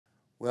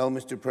Well,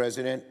 Mr.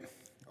 President,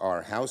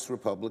 our House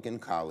Republican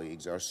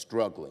colleagues are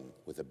struggling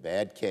with a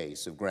bad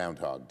case of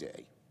Groundhog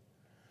Day.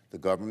 The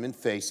government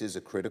faces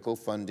a critical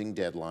funding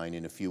deadline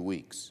in a few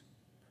weeks.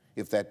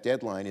 If that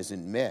deadline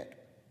isn't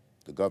met,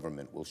 the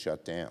government will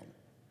shut down.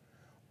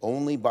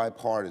 Only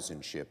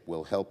bipartisanship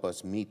will help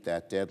us meet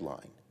that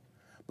deadline.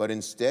 But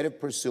instead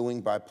of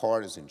pursuing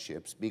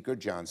bipartisanship, Speaker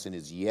Johnson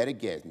is yet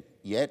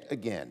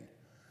again,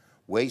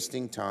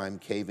 wasting time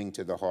caving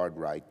to the hard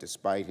right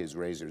despite his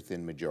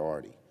razor-thin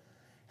majority.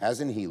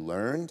 Hasn't he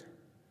learned?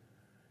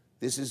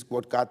 This is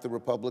what got the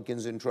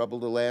Republicans in trouble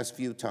the last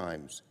few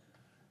times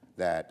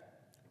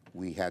that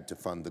we had to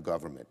fund the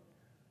government.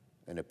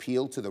 An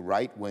appeal to the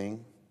right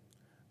wing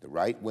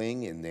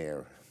in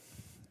their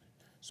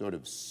sort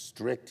of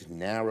strict,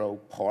 narrow,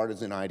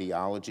 partisan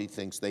ideology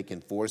thinks they can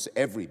force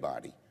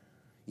everybody,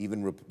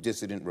 even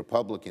dissident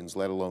Republicans,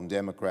 let alone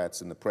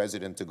Democrats and the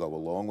president, to go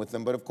along with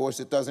them. But of course,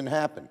 it doesn't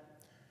happen.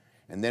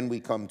 And then we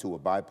come to a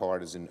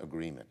bipartisan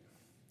agreement.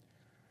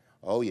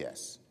 Oh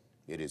yes,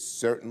 it is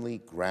certainly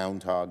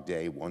Groundhog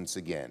Day once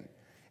again,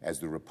 as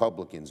the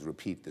Republicans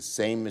repeat the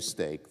same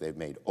mistake they've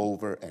made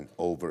over and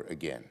over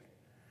again.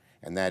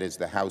 And that is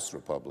the House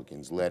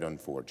Republicans, led,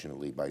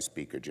 unfortunately, by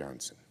Speaker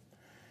Johnson.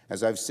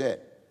 As I've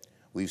said,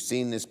 we've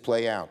seen this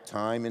play out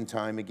time and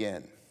time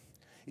again.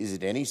 Is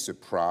it any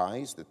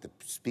surprise that the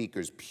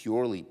Speaker's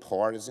purely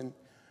partisan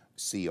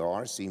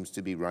CR seems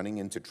to be running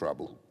into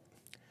trouble?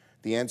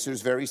 The answer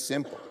is very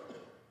simple.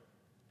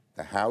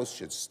 The House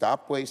should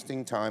stop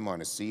wasting time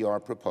on a CR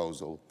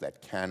proposal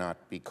that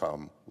cannot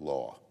become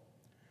law.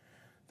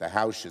 The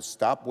House should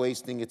stop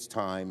wasting its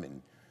time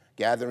in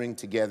gathering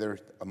together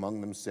among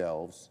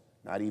themselves,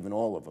 not even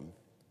all of them,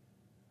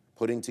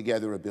 putting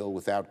together a bill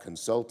without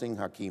consulting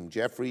Hakeem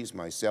Jeffries,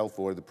 myself,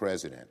 or the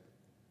President.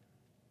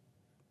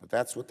 But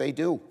that's what they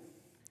do.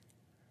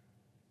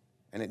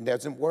 And it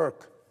doesn't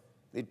work.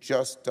 It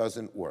just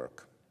doesn't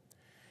work.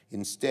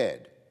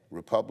 Instead,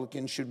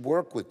 Republicans should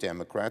work with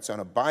Democrats on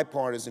a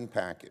bipartisan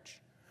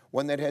package,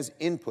 one that has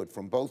input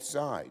from both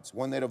sides,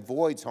 one that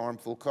avoids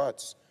harmful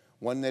cuts,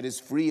 one that is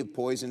free of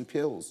poison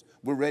pills.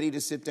 We're ready to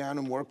sit down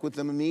and work with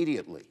them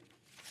immediately.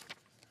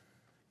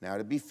 Now,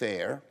 to be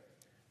fair,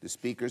 the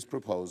Speaker's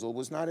proposal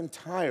was not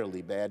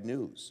entirely bad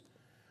news.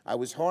 I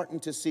was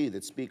heartened to see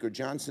that Speaker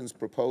Johnson's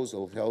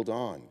proposal held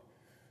on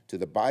to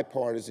the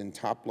bipartisan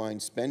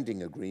top-line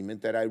spending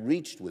agreement that I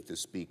reached with the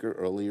Speaker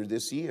earlier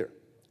this year.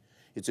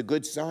 It's a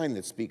good sign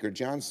that Speaker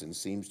Johnson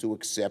seems to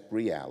accept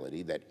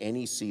reality that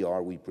any CR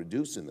we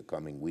produce in the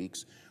coming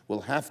weeks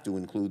will have to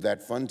include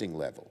that funding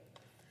level.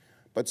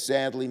 But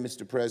sadly,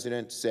 Mr.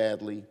 President,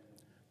 sadly,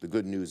 the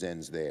good news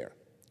ends there.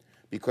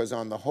 Because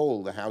on the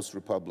whole, the House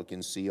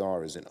Republican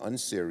CR is an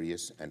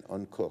unserious and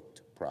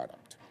uncooked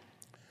product.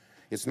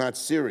 It's not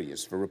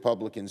serious for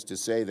Republicans to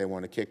say they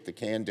want to kick the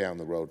can down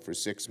the road for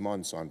 6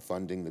 months on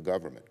funding the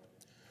government.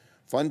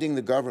 Funding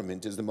the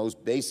government is the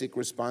most basic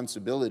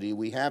responsibility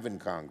we have in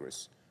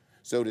Congress.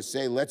 So to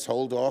say, let's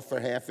hold off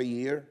for half a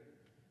year,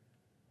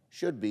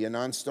 should be a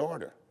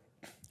non-starter.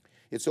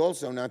 It's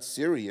also not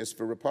serious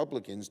for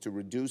Republicans to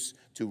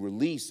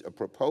release a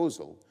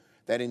proposal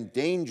that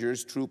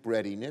endangers troop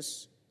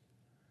readiness,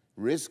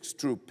 risks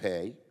troop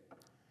pay,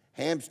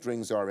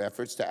 hamstrings our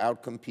efforts to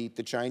outcompete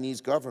the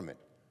Chinese government.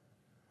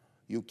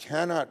 You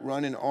cannot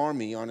run an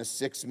army on a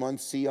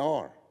 6-month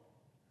CR.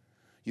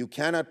 You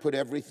cannot put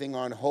everything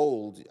on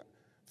hold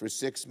for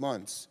 6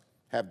 months,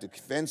 have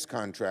defense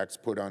contracts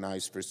put on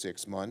ice for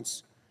 6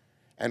 months,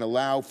 and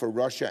allow for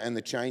Russia and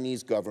the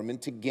Chinese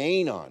government to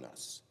gain on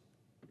us.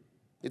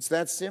 It's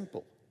that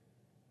simple.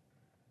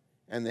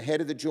 And the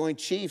head of the Joint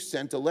Chiefs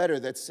sent a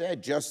letter that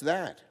said just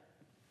that.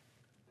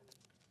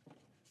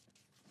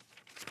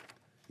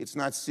 It's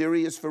not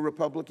serious for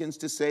Republicans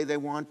to say they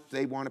want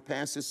to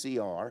pass a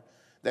CR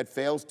that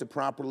fails to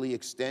properly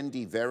extend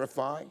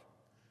E-Verify,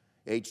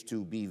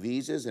 H-2B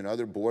visas, and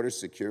other border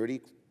security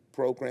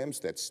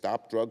programs that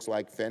stop drugs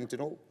like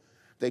fentanyl.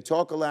 They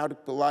talk a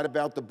lot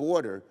about the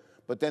border,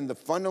 but then the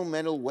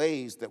fundamental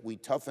ways that we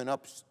toughen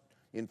up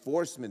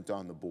enforcement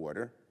on the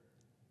border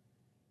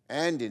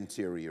and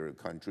interior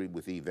country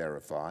with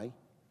E-Verify,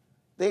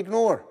 they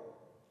ignore.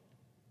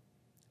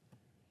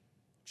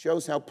 It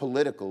shows how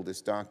political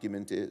this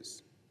document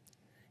is.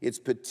 It's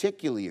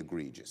particularly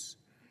egregious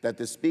that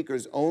the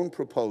Speaker's own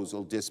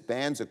proposal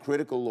disbands a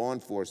critical law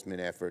enforcement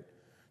effort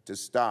to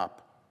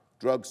stop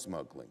drug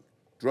smuggling,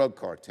 drug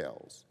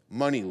cartels,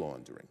 money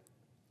laundering.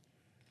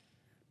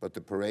 But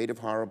the parade of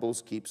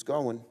horribles keeps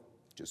going,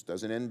 just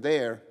doesn't end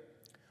there.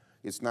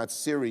 It's not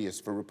serious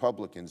for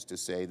Republicans to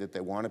say that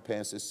they want to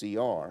pass a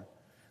CR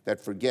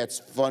that forgets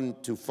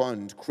to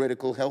fund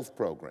critical health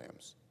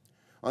programs.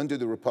 Under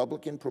the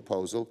Republican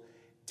proposal,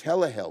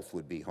 telehealth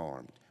would be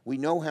harmed. We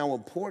know how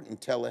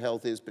important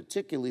telehealth is,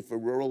 particularly for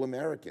rural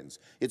Americans.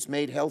 It's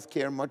made health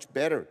care much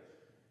better,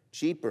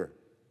 cheaper,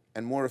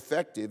 and more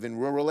effective in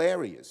rural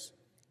areas.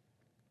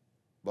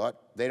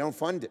 But they don't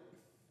fund it.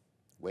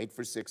 Wait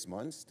for 6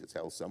 months to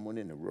tell someone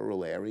in a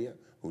rural area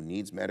who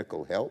needs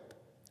medical help?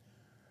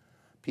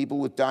 People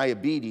with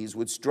diabetes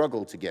would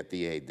struggle to get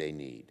the aid they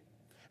need.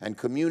 And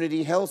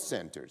community health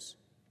centers,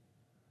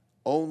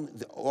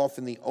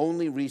 often the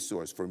only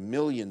resource for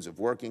millions of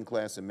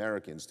working-class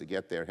Americans to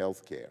get their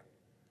health care,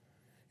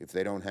 if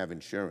they don't have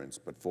insurance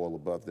but fall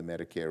above the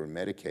Medicare and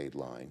Medicaid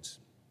lines,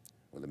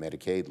 or the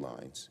Medicaid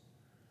lines,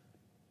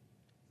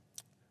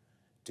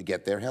 to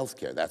get their health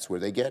care. That's where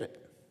they get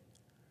it.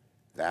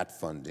 That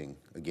funding,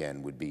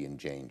 again, would be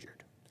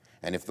endangered.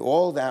 And if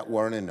all that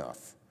weren't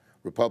enough,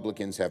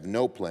 Republicans have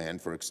no plan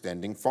for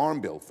extending Farm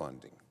Bill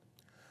funding.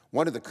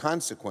 One of the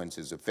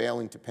consequences of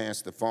failing to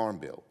pass the Farm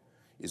Bill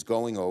is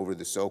going over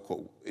the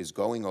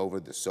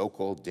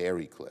so-called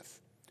dairy cliff,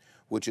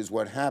 which is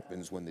what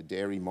happens when the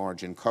dairy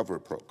margin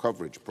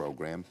coverage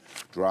program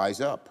dries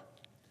up.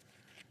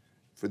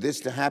 For this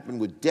to happen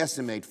would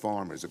decimate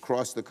farmers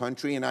across the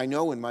country, and I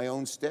know in my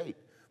own state,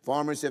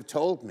 farmers have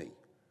told me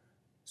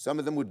some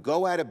of them would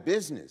go out of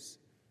business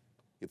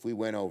if we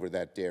went over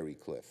that dairy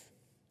cliff.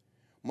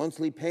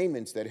 Monthly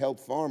payments that help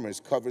farmers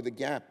cover the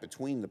gap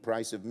between the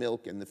price of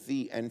milk and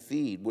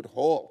feed would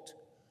halt.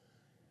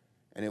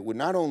 And it would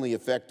not only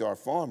affect our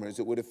farmers,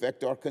 it would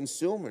affect our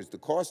consumers. The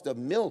cost of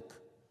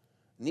milk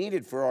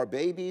needed for our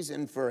babies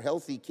and for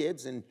healthy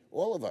kids and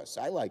all of us.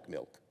 I like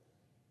milk.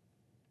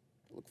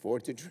 I look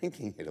forward to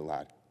drinking it a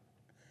lot.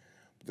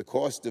 But the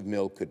cost of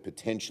milk could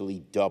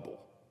potentially double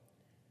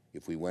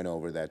if we went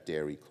over that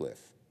dairy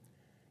cliff.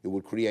 It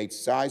would create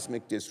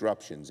seismic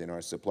disruptions in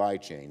our supply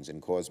chains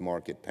and cause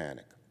market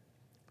panic.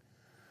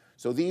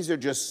 So these are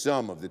just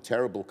some of the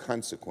terrible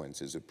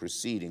consequences of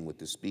proceeding with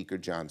the Speaker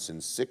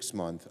Johnson's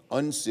 6-month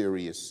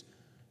unserious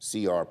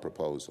CR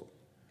proposal.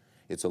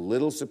 It's a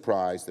little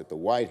surprise that the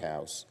White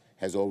House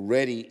has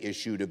already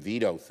issued a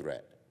veto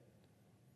threat.